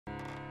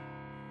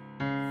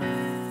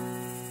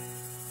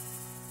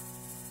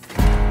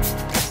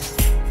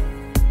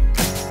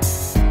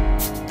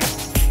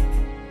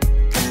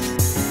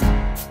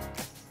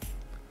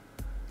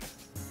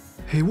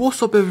Hey,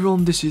 what's up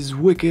everyone, this is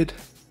Wicked,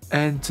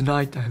 and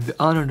tonight I have the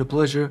honor and the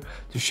pleasure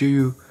to show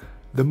you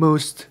the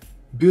most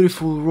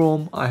beautiful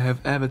ROM I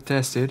have ever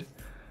tested.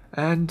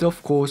 And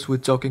of course we're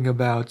talking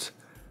about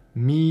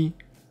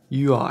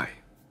MIUI,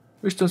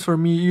 which stands for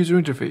MIUI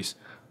User Interface.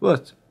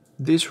 But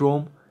this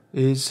ROM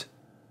is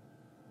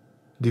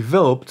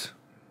developed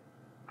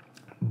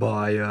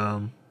by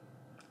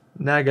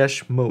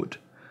NagashMod.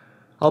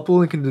 I'll put a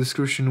link in the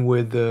description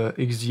with the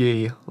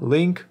XDA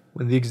link,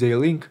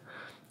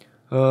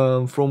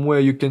 from where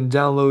you can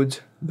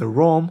download the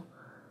ROM,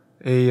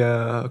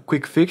 a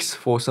quick fix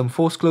for some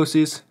false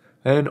closes,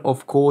 and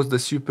of course the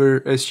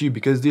Super SU,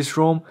 because this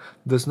ROM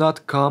does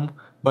not come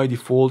by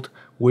default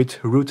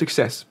with root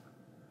access.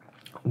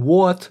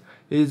 What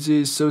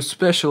is so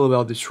special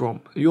about this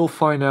ROM? You'll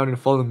find out in the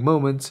following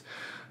moments,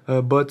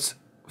 but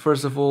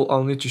first of all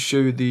I'll need to show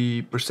you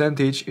the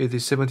percentage. It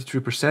is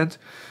 73%.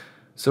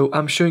 So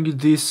I'm showing you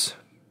this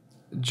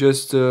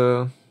just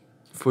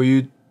for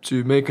you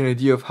to make an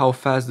idea of how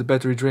fast the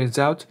battery drains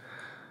out.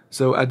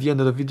 So at the end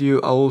of the video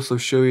I'll also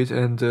show it,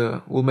 and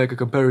we'll make a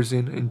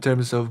comparison in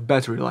terms of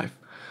battery life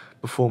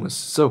performance.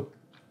 So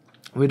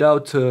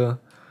without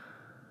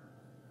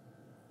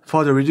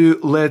further ado,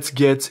 let's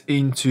get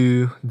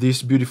into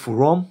this beautiful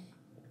ROM,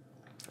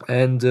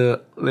 and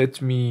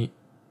let me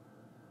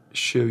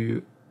show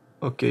you.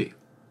 Okay,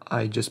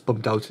 I just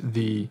pumped up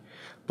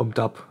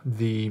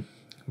the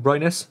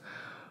brightness.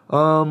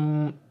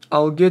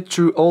 I'll get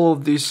through all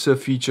of these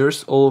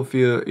features, all of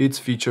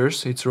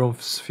its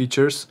ROM's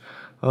features.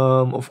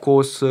 Of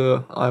course,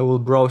 I will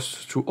browse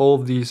through all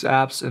of these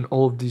apps and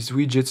all of these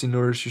widgets in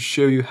order to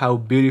show you how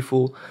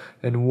beautiful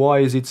and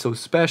why is it so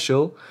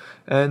special.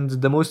 And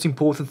the most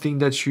important thing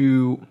that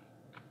you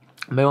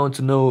may want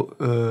to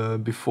know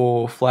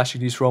before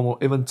flashing this ROM or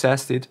even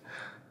test it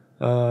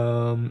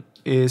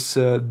is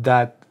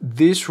that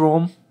this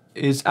ROM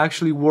is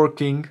actually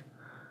working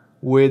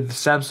with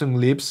Samsung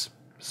libs.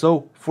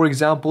 So for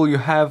example, you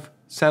have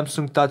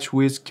Samsung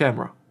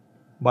TWCamera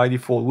by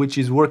default, which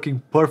is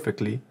working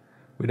perfectly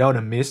without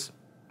a miss.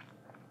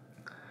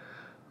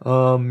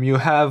 You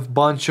have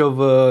bunch of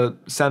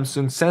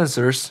Samsung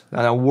sensors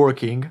that are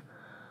working.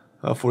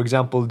 For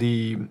example,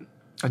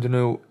 I don't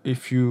know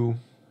if you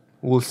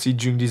will see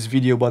during this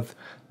video, but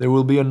there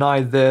will be an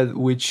eye there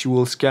which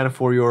will scan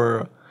for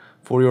your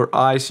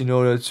eyes in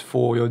order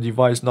for your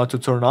device not to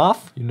turn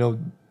off, you know,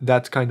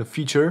 that kind of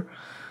feature.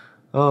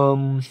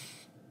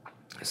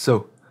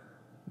 So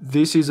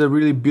this is a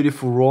really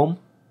beautiful ROM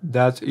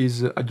that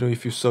is, I don't know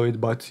if you saw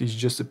it, but it's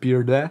just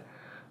appeared there.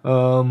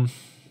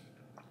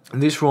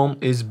 This ROM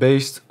is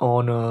based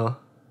on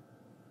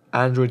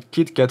Android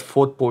KitKat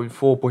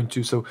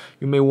 4.4.2. so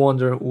you may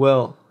wonder,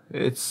 well,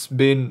 it's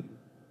been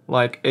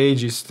like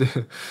ages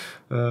since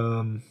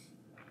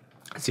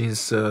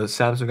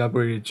Samsung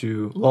upgraded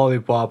to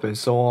Lollipop and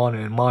so on,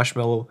 and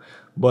Marshmallow,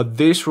 but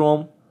this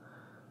ROM,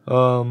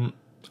 I'm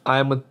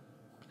a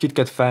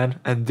KitKat fan,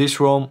 and this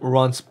ROM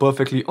runs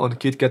perfectly on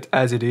KitKat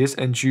as it is,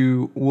 and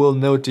you will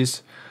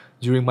notice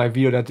during my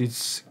video that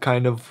it's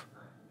kind of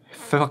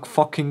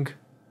fucking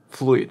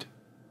fluid.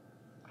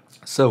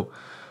 So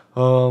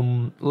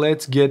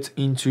let's get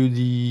into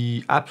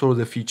the App Store,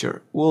 the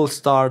feature. We'll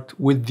start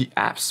with the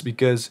apps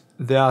because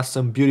there are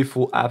some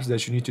beautiful apps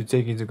that you need to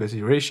take into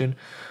consideration.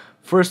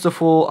 First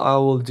of all, I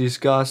will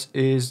discuss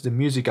is the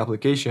music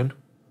application,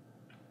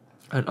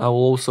 and I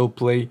will also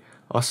play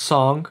a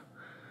song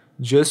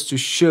just to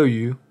show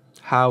you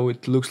how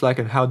it looks like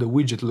and how the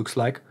widget looks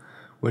like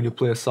when you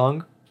play a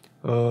song.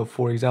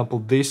 For example,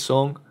 this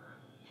song.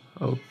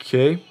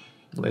 Okay,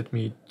 let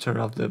me turn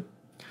off the...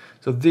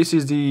 So this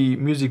is the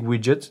music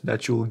widget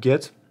that you'll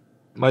get.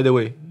 By the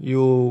way,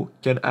 you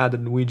can add a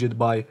widget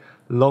by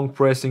long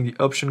pressing the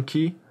option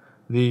key,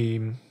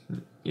 the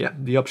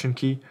option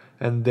key,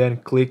 and then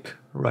click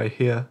right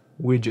here,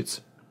 widgets,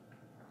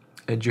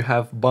 and you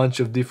have a bunch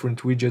of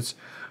different widgets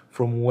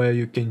from where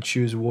you can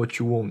choose what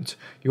you want.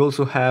 You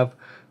also have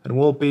a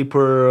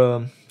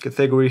wallpaper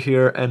category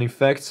here and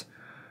effects.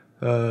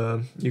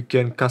 You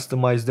can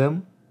customize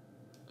them,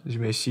 as you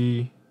may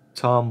see,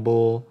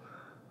 tumble,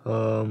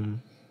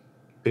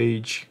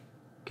 page,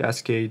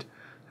 cascade,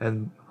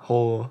 and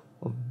whole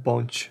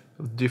bunch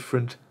of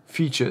different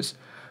features,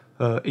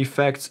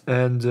 effects,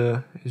 and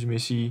as you may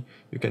see,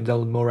 you can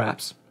download more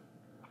apps.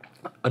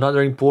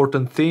 Another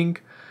important thing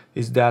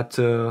is that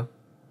so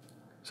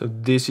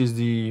this is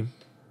the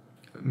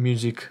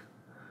music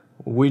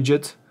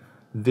widget,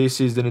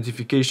 this is the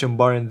notification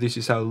bar, and this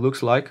is how it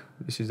looks like.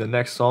 This is the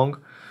next song,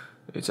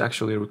 it's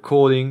actually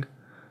recording.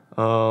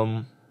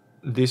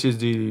 This is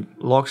the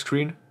lock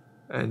screen,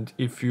 and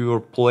if you're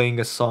playing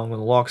a song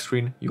on lock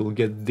screen, you'll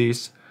get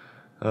this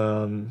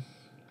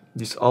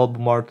this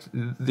album art.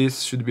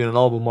 This should be an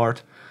album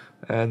art,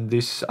 and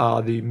these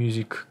are the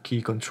music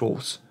key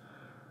controls.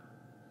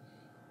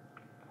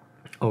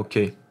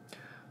 Okay,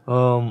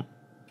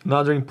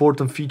 another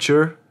important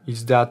feature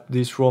is that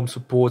this ROM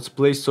supports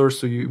Play Store,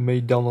 so you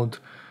may download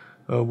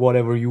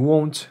whatever you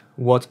want,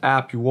 what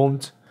app you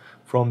want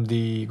from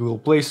the Google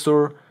Play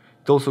Store.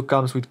 It also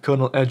comes with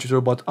kernel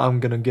editor, but I'm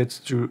gonna get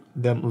to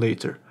them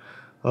later.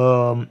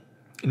 In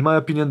my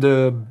opinion,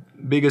 the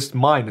biggest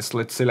minus,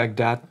 let's say like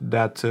that,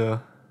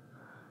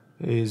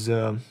 is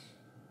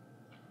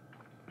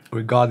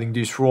regarding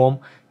this ROM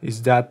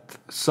is that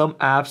some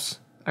apps,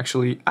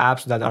 actually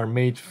apps that are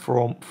made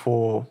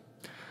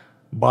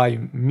by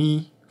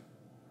me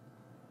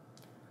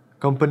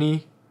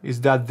company,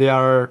 is that they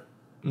are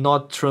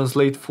not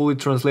fully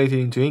translated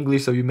into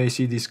English, so you may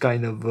see this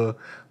kind of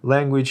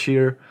language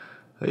here.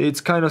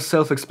 It's kind of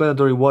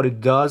self-explanatory what it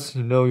does.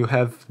 You know, you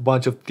have a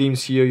bunch of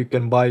themes here. You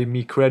can buy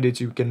me credits.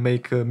 You can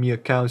make me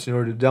accounts in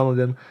order to download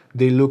them.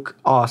 They look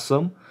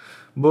awesome,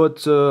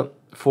 but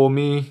for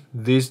me,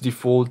 this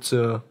default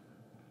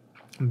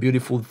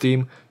beautiful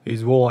theme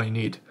is all I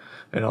need,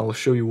 and I'll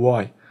show you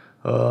why.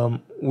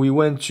 We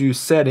went to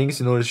settings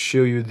in order to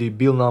show you the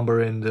build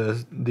number and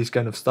this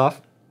kind of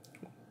stuff.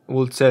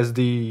 We'll test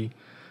the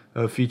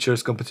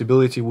features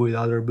compatibility with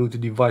other Bluetooth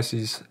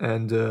devices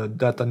and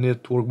data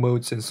network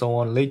modes and so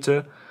on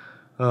later.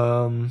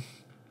 And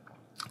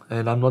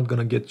I'm not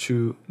gonna get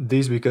to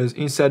this because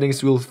in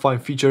settings we'll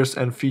find features,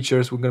 and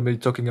features we're gonna be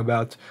talking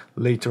about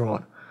later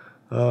on.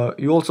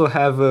 You also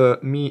have a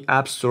Mi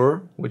App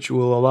Store, which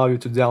will allow you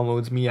to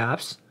download Mi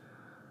apps.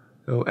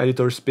 So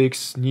Editor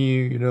Speaks,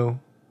 New, you know,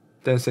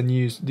 Tencent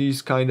News,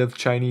 these kind of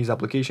Chinese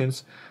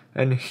applications.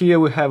 And here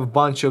we have a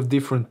bunch of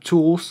different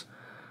tools.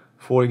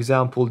 For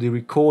example, the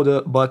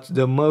recorder, but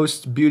the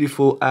most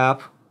beautiful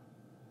app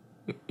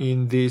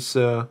in this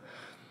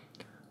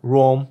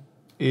ROM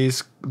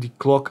is the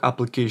clock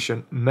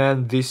application.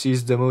 Man, this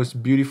is the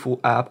most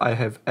beautiful app I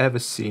have ever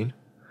seen,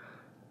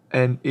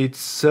 and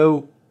it's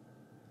kind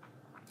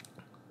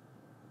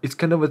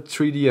of a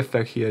 3D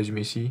effect here, as you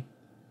may see.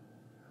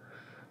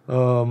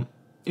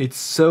 It's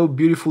so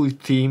beautifully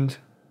themed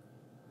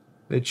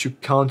that you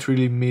can't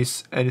really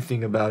miss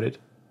anything about it.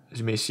 As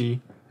you may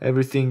see,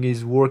 everything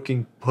is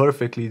working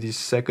perfectly. This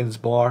seconds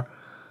bar,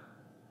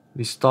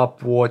 the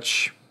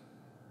stopwatch,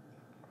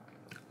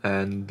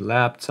 and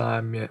lap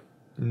time. Yeah,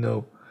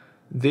 no,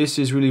 this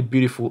is really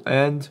beautiful,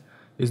 and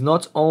is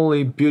not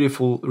only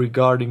beautiful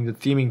regarding the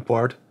theming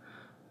part.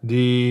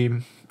 The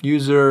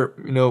user,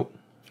 you know,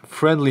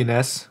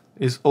 friendliness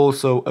is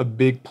also a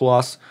big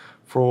plus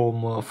for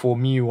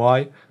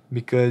MIUI,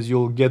 because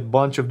you'll get a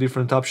bunch of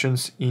different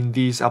options in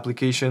these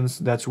applications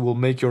that will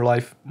make your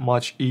life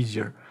much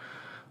easier.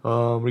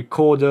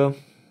 Recorder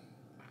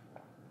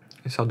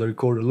is how the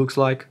recorder looks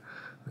like.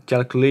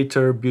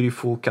 Calculator,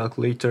 beautiful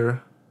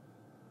calculator,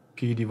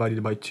 P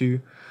divided by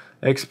 2.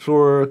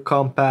 Explorer,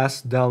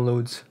 compass,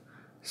 downloads,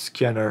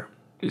 scanner.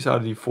 These are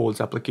default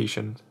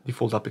applications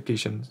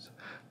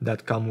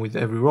that come with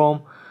every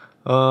ROM.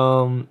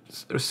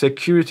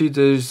 Security,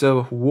 there's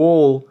a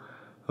whole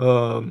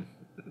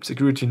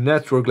security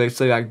network, let's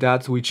say like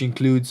that, which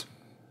includes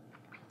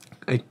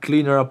a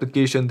cleaner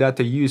application,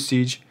 data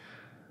usage.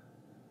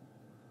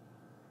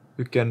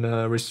 You can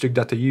restrict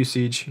data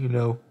usage, you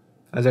know,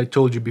 as I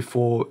told you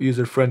before,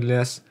 user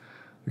friendliness.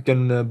 You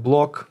can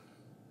block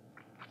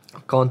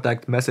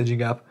contact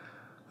messaging app.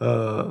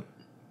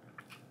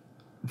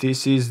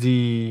 This is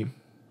the,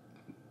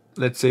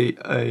 let's say,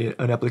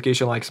 an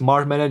application like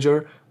Smart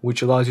Manager,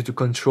 which allows you to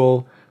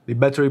control the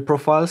battery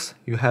profiles.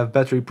 You have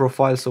battery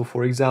profiles, so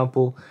for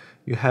example,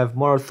 you have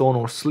marathon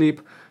or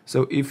sleep.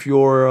 So if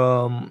your,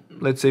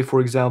 let's say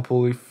for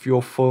example, if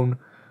your phone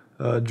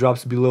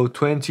drops below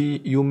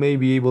 20, you may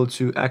be able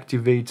to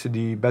activate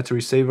the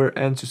battery saver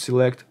and to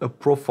select a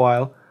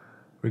profile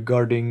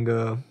regarding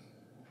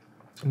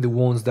the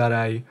ones that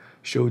I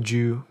showed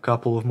you a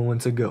couple of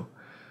moments ago.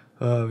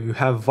 You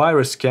have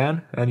virus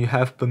scan and you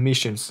have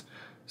permissions,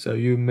 so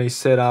you may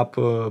set up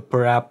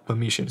per app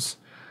permissions.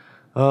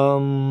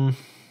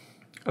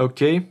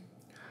 Okay,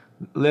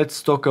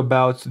 let's talk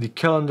about the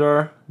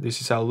calendar. This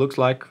is how it looks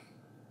like.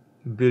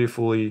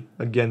 Beautifully,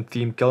 again,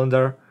 themed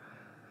calendar.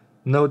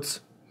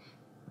 Notes.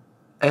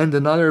 And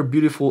another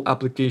beautiful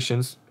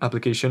application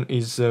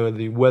is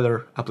the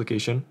weather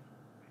application.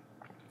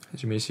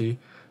 As you may see,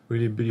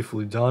 really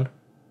beautifully done.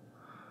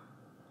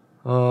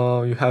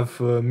 You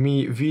have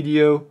Mi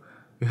Video.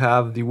 You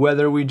have the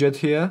weather widget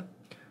here,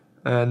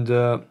 and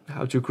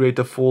how to create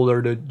a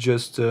folder that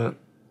just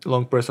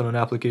long press on an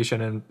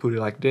application and put it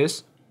like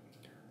this.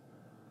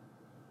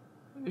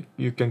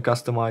 You can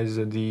customize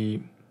the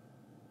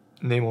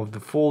name of the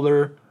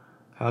folder.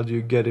 How do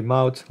you get him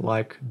out?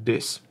 Like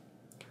this.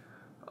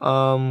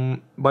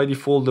 By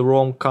default, the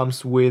ROM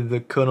comes with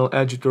the kernel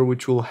editor,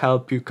 which will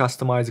help you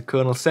customize the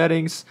kernel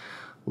settings,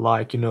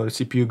 like, you know, the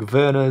CPU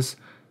governors,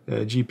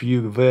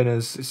 GPU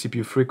governors,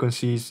 CPU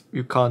frequencies.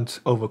 You can't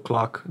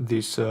overclock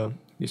this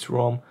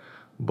ROM,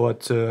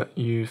 but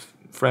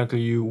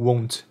frankly you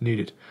won't need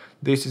it.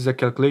 This is a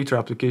calculator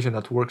application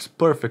that works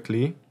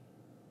perfectly.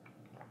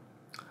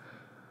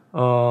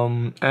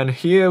 And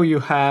here you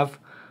have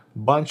a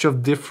bunch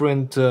of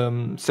different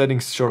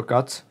settings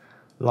shortcuts,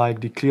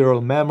 like the clear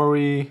all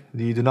memory,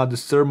 the do not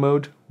disturb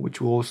mode,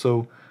 which will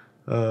also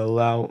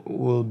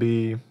will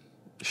be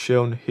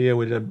shown here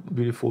with a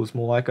beautiful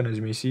small icon, as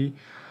you may see.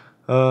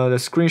 The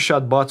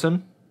screenshot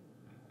button,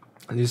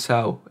 This is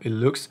how it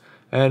looks.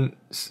 And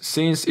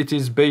since it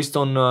is based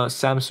on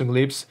Samsung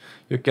Lips,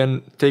 you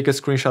can take a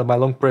screenshot by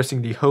long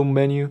pressing the home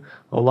menu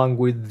along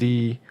with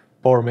the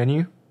power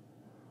menu.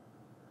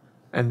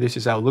 And this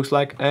is how it looks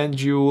like. And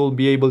you will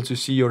be able to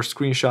see your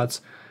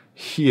screenshots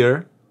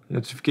here,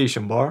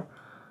 notification bar,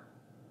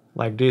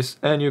 like this.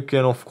 And you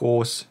can of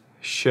course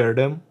share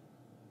them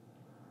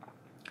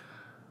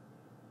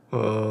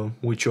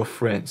with your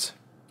friends.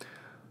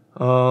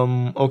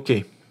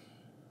 Okay.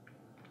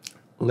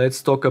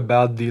 Let's talk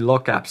about the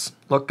lock apps.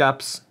 Lock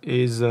apps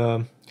is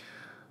a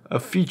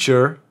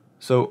feature.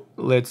 So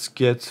let's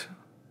get.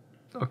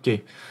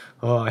 Okay,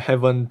 I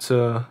haven't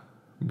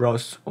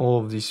browsed all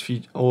of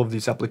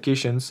these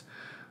applications.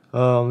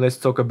 Let's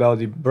talk about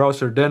the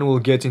browser. Then we'll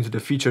get into the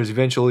features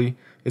eventually.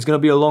 It's gonna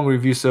be a long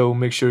review, so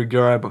make sure you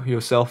grab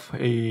yourself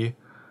a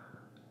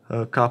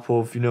cup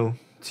of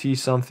tea,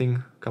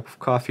 something, cup of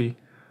coffee,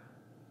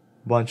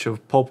 bunch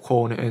of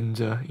popcorn, and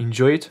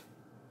enjoy it.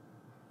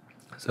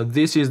 So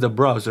this is the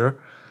browser.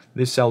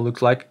 This is how it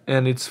looks like,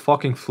 and it's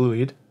fucking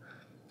fluid.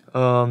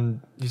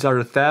 These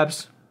are the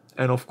tabs,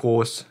 and of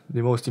course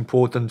the most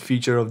important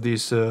feature of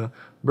this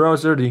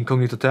browser, the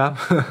incognito tab.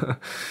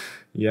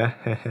 Yeah.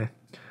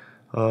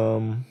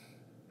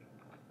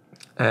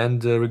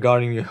 And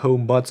regarding the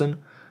home button,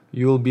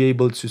 you will be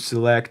able to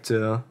select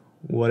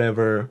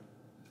whatever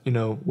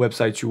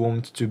website you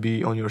want to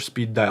be on your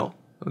speed dial.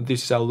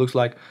 This is how it looks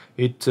like.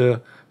 It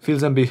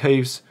feels and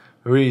behaves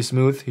really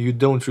smooth. You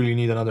don't really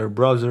need another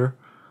browser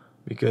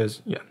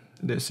because yeah,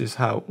 this is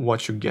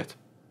what you get.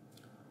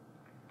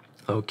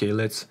 Okay,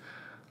 let's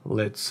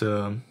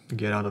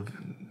get out of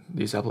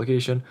this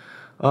application.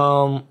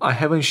 I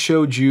haven't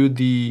showed you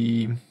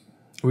the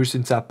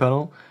recent tab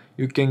panel.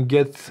 You can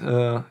get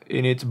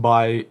in it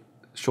by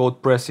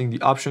short pressing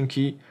the option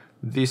key.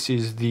 This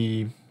is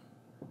the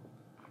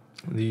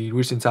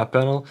recent tab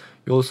panel.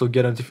 You also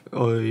get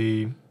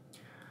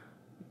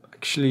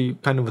actually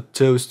kind of a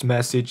toast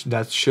message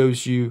that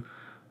shows you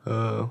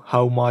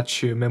how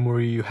much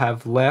memory you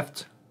have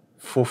left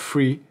for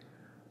free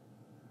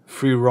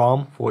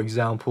ROM, for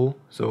example.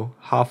 So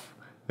half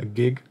a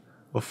gig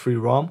of free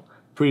ROM,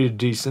 pretty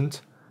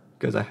decent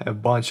because I have a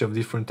bunch of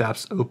different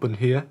tabs open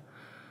here.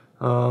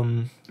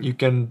 You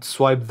can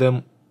swipe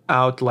them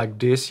out like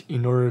this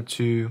in order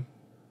to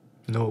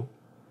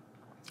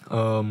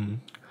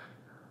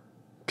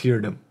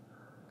clear them.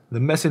 The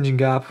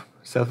messaging app,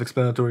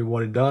 self-explanatory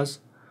what it does.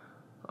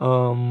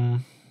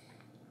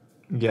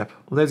 Yep,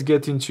 let's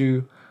get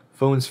into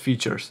phone's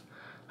features.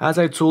 As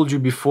I told you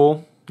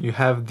before, you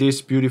have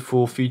this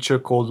beautiful feature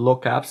called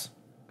lock apps,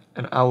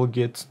 and I will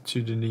get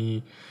to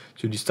the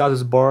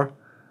status bar,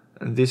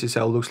 and this is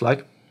how it looks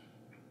like.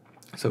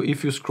 So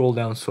if you scroll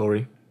down,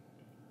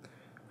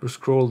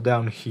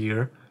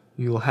 here,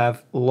 you'll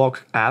have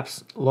lock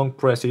apps. Long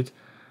press it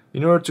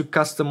in order to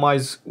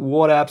customize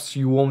what apps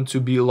you want to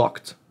be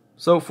locked.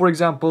 So for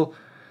example,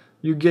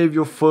 you gave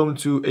your phone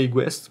to a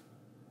guest,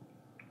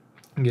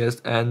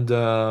 and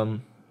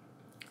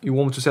you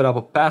want to set up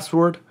a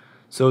password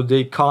so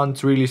they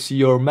can't really see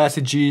your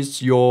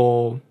messages,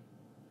 your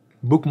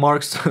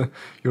bookmarks,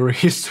 your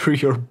history,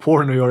 your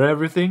porno, your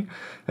everything,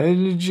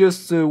 and you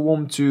just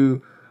want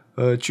to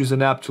choose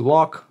an app to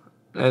lock,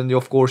 and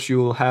of course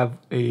you'll have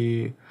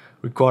a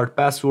required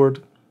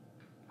password,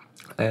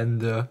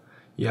 and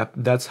yeah,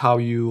 that's how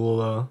you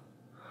will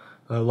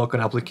lock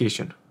an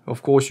application.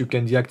 Of course you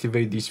can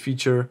deactivate this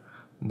feature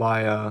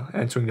by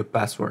entering the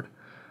password.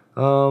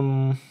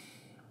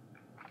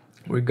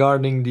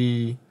 Regarding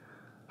the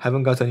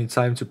haven't got any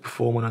time to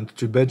perform an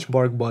AnTuTu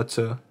benchmark, but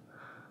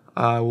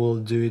I will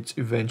do it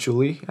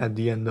eventually at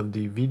the end of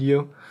the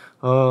video.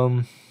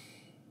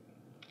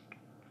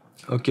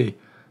 Okay,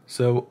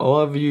 so a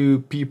lot of you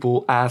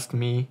people asked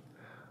me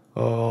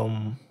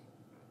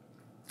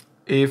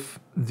if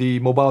the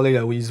mobile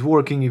data is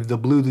working, if the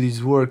Bluetooth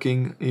is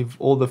working, if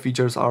all the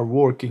features are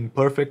working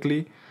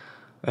perfectly,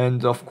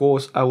 and of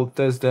course I will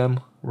test them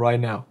right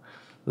now.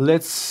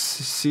 Let's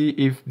see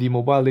if the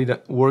mobile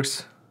data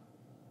works.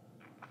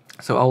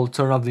 So I will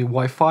turn off the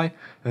Wi-Fi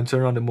and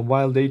turn on the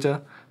mobile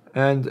data,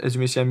 and as you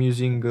may see I'm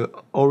using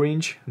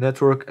Orange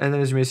network, and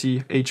as you may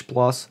see H+,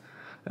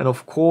 and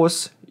of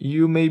course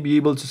you may be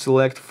able to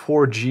select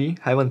 4G.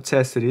 I haven't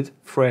tested it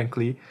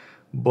frankly,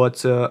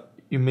 but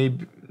you may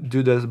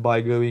do this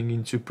by going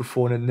into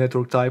preferred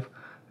network type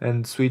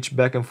and switch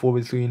back and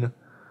forth between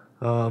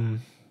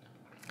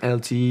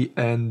LTE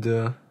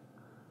and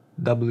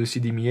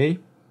WCKD.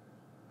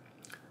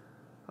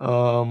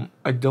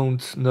 I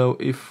don't know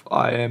if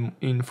I am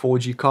in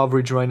 4G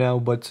coverage right now,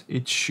 but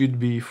it should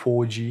be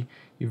 4G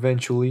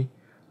eventually.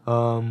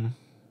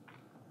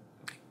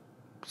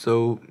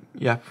 So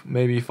yeah,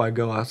 maybe if I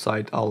go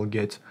outside I'll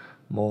get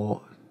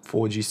more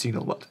 4G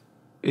signal, but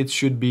it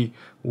should be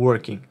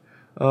working.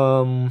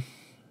 So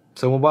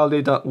mobile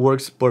data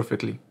works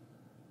perfectly.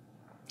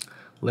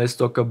 Let's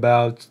talk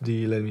about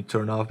let me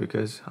turn off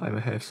because I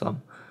may have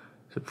some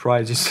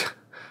surprises.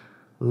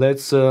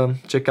 Let's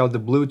check out the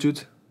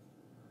Bluetooth.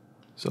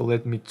 So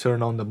let me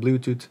turn on the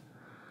Bluetooth,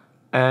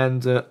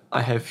 and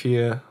I have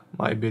here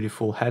my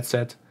beautiful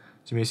headset.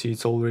 As you may see,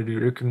 it's already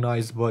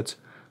recognized, but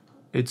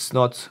it's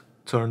not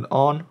turned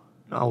on.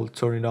 I'll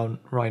turn it on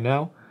right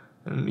now,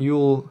 and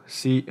you'll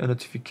see a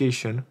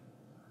notification.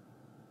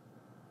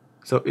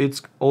 So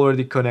it's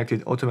already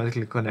connected,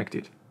 automatically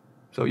connected.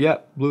 So yeah,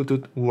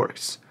 Bluetooth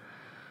works.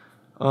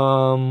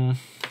 What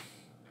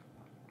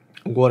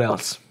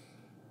else?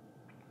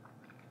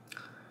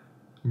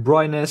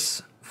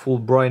 Brightness, full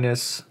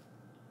brightness,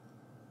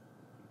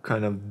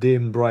 kind of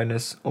dim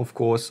brightness, of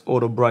course.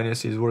 Auto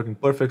brightness is working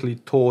perfectly.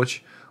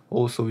 Torch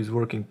also is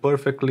working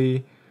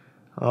perfectly.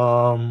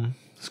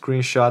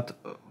 Screenshot,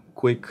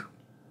 quick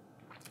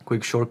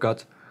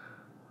shortcut.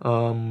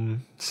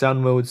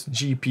 Sound modes,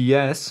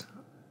 GPS.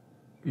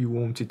 You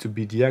want it to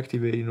be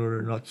deactivated in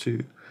order not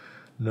to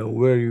know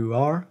where you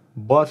are.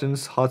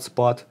 Buttons,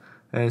 hotspot,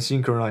 and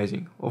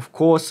synchronizing. Of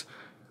course,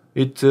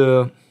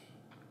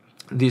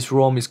 this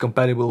ROM is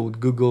compatible with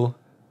Google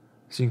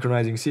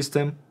synchronizing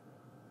system.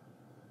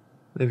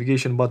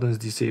 Navigation buttons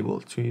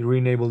disabled. To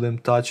re-enable them,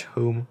 touch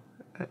home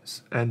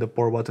and the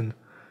power button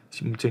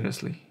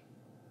simultaneously.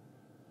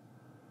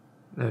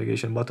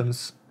 Navigation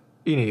buttons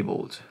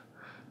enabled.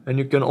 And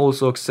you can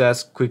also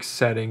access quick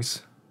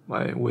settings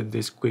with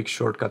this quick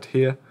shortcut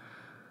here.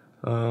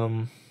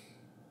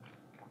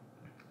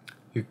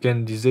 You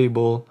can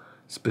disable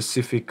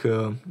specific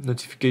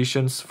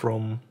notifications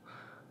from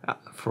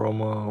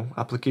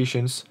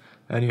applications,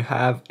 and you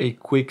have a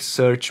quick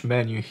search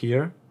menu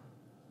here.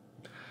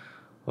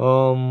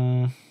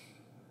 I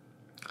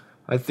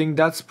think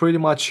that's pretty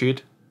much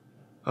it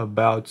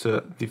about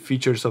the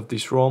features of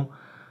this ROM.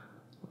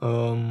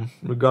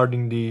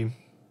 Regarding the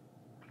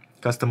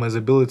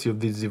customizability of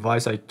this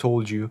device, I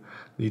told you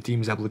the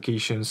Teams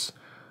applications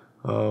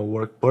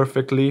work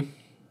perfectly,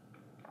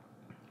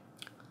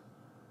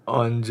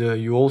 and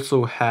you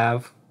also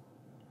have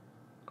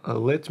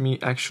let me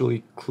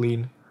actually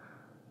clean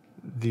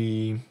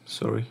the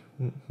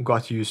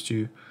got used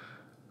to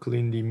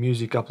clean the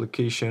music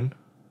application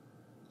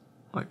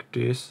like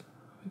this.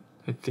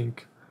 I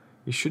think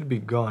it should be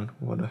gone.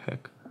 What the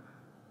heck.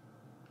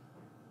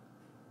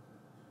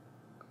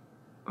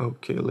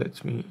 Okay,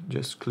 let me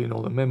just clean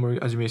all the memory.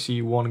 As you may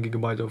see, 1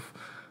 GB of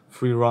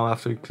free RAM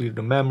after you clear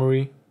the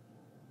memory,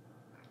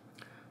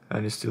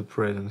 and it's still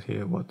present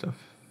here. What the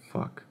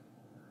fuck.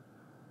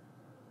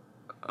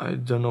 I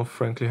don't know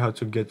frankly how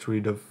to get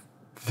rid of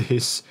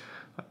this.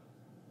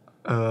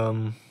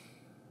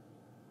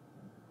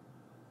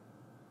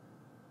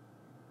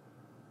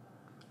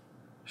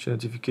 Show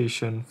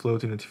notification,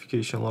 floating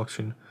notification, lock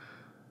screen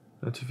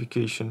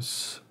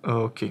notifications.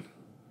 Okay.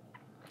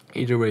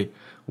 Either way,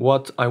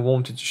 what I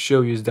wanted to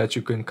show you is that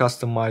you can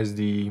customize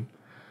the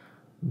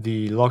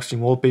lock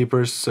screen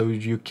wallpapers, so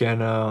you can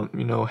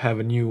you know, have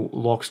a new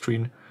lock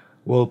screen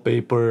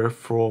wallpaper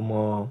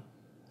from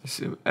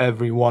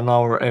every 1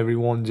 hour, every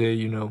 1 day,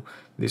 you know,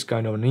 this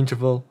kind of an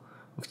interval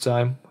of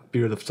time,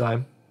 period of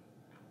time.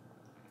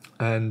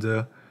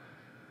 And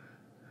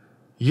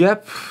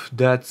yep,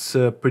 that's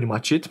pretty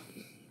much it.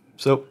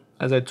 So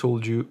as I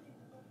told you,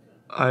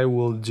 I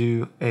will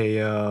do a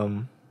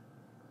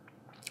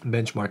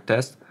benchmark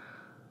test,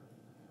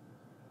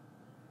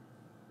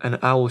 and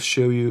I will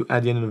show you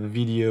at the end of the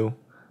video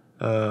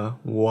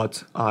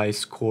what I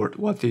scored,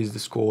 what is the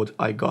score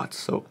I got.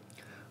 So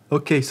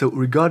okay, so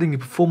regarding the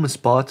performance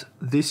part,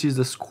 this is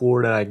the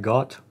score that I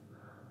got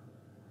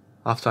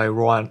after I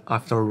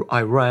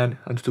ran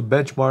into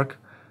benchmark,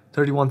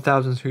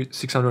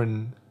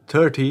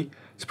 31,630.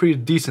 It's a pretty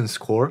decent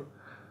score,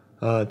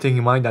 taking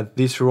in mind that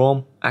this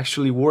ROM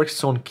actually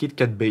works on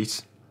KitKat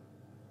base.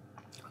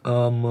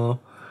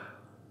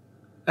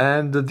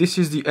 And this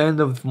is the end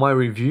of my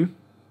review.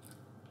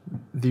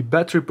 The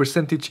battery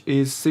percentage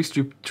is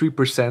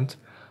 63%.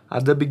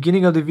 At the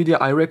beginning of the video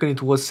I reckon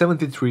it was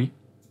 73,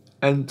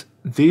 and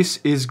this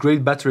is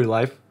great battery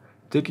life,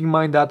 taking in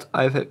mind that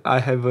I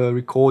have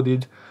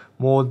recorded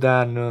more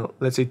than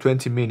let's say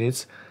 20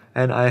 minutes,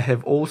 and I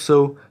have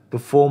also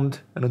performed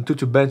an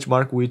AnTuTu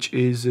benchmark, which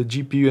is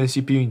GPU and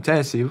CPU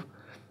intensive,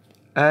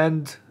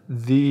 and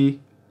the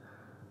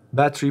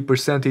battery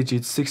percentage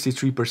is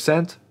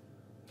 63%,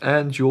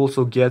 and you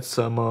also get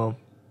some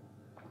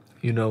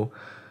you know,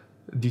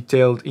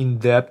 detailed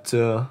in-depth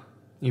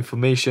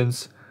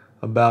informations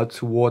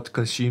about what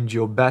consumed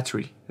your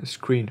battery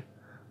screen,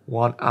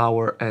 1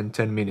 hour and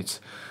 10 minutes.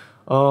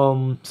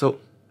 So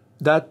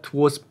that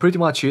was pretty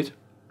much it.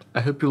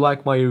 I hope you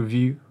liked my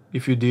review.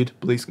 If you did,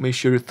 please make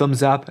sure you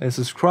thumbs up and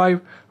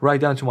subscribe right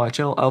down to my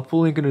channel. I'll put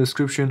a link in the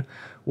description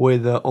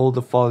with all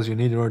the files you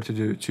need in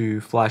order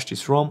to flash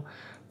this ROM.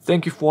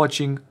 Thank you for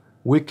watching.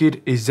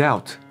 Wicked is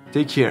out.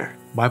 Take care.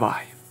 Bye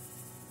bye.